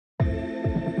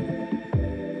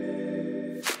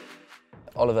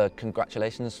Oliver,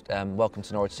 congratulations. Welcome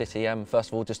to Norwich City. First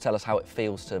of all, just tell us how it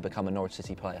feels to become a Norwich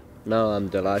City player. No, I'm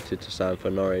delighted to sign for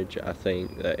Norwich. I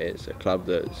think that it's a club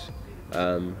that's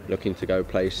looking to go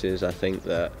places. I think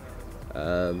that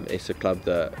it's a club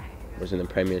that was in the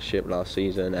Premiership last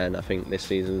season, and I think this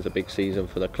season is a big season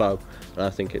for the club, and I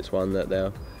think it's one that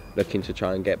they're looking to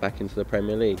try and get back into the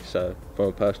Premier League. So from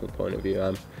a personal point of view,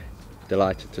 I'm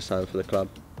delighted to sign for the club.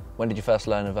 When did you first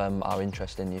learn of our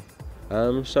interest in you?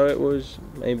 So it was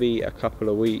maybe a couple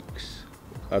of weeks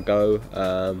ago.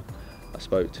 I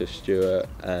spoke to Stuart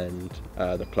and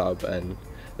the club, and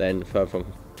then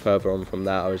further on from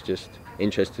that, I was just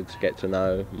interested to get to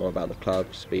know more about the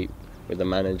club, speak with the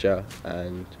manager,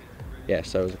 and yeah,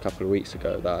 so it was a couple of weeks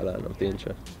ago that I learned of the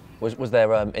interest. Was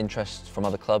there interest from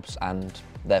other clubs, and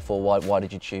therefore why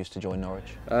did you choose to join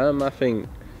Norwich? I think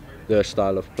the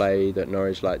style of play that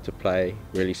Norwich like to play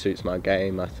really suits my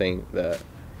game. I think that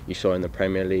you saw in the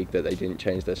Premier League that they didn't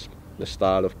change the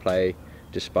style of play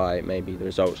despite maybe the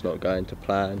results not going to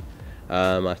plan.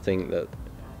 I think that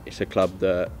it's a club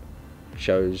that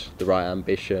shows the right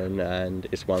ambition, and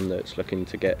it's one that's looking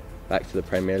to get back to the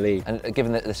Premier League. And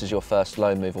given that this is your first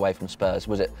loan move away from Spurs,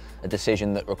 was it a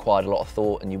decision that required a lot of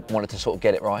thought and you wanted to sort of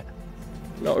get it right?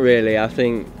 Not really. I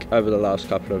think over the last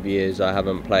couple of years I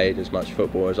haven't played as much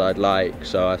football as I'd like,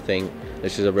 so I think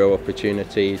this is a real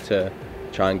opportunity to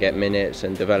try and get minutes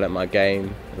and develop my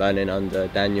game, learning under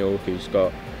Daniel, who's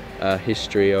got a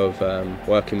history of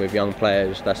working with young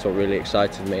players. That's what really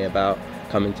excited me about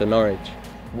coming to Norwich.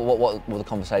 What were the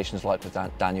conversations like with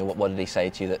Daniel? What did he say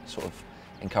to you that sort of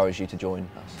encouraged you to join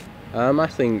us? I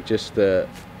think just that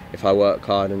if I work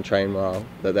hard and train well,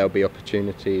 that there'll be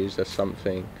opportunities. There's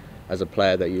something as a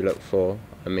player that you look for.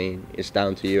 I mean, it's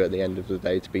down to you at the end of the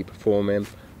day to be performing,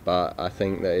 but I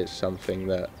think that it's something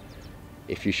that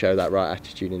if you show that right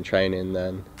attitude in training,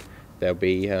 then there'll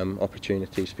be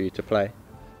opportunities for you to play.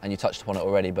 And you touched upon it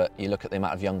already, but you look at the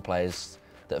amount of young players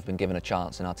that have been given a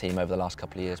chance in our team over the last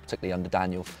couple of years, particularly under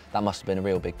Daniel. That must have been a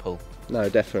real big pull. No,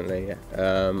 definitely.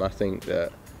 I think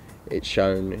that it's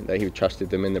shown that he trusted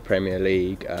them in the Premier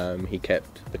League. He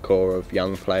kept the core of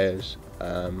young players.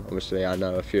 Obviously, I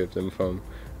know a few of them from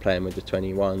playing with the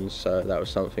 21s, so that was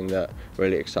something that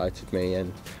really excited me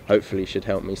and hopefully should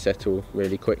help me settle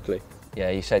really quickly. Yeah,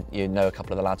 you said you know a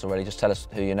couple of the lads already. Just tell us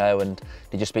who you know, and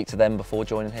did you speak to them before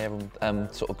joining here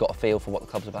and sort of got a feel for what the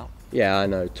club's about? Yeah, I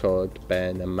know Todd,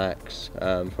 Ben and Max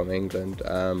from England.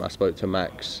 I spoke to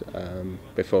Max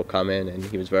before coming, and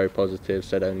he was very positive,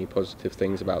 said only positive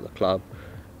things about the club.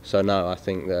 So no, I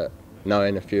think that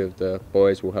knowing a few of the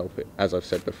boys will help it, as I've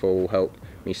said before, will help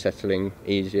me settling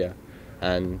easier,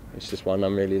 and it's just one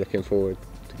I'm really looking forward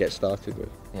to get started with.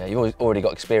 Yeah, you've already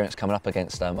got experience coming up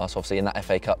against us, obviously in that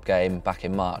FA Cup game back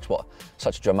in March. What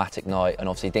such a dramatic night, and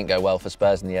obviously it didn't go well for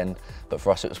Spurs in the end, but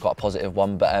for us it was quite a positive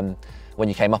one. But when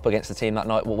you came up against the team that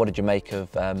night, what did you make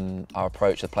of our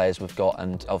approach, the players we've got,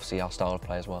 and obviously our style of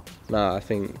play as well? No, I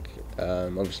think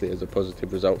obviously it was a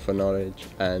positive result for Norwich,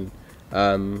 and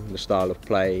the style of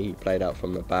play, he played out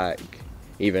from the back,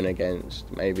 even against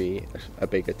maybe a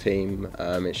bigger team.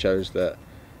 It shows that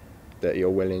you're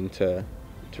willing to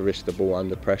risk the ball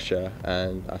under pressure,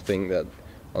 and I think that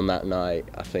on that night,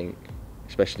 I think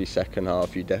especially second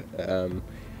half, you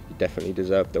definitely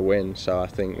deserved the win. So I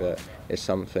think that it's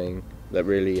something that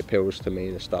really appeals to me,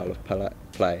 the style of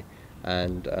play,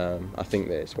 and I think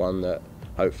that it's one that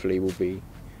hopefully will be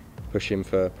pushing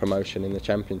for promotion in the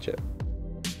Championship.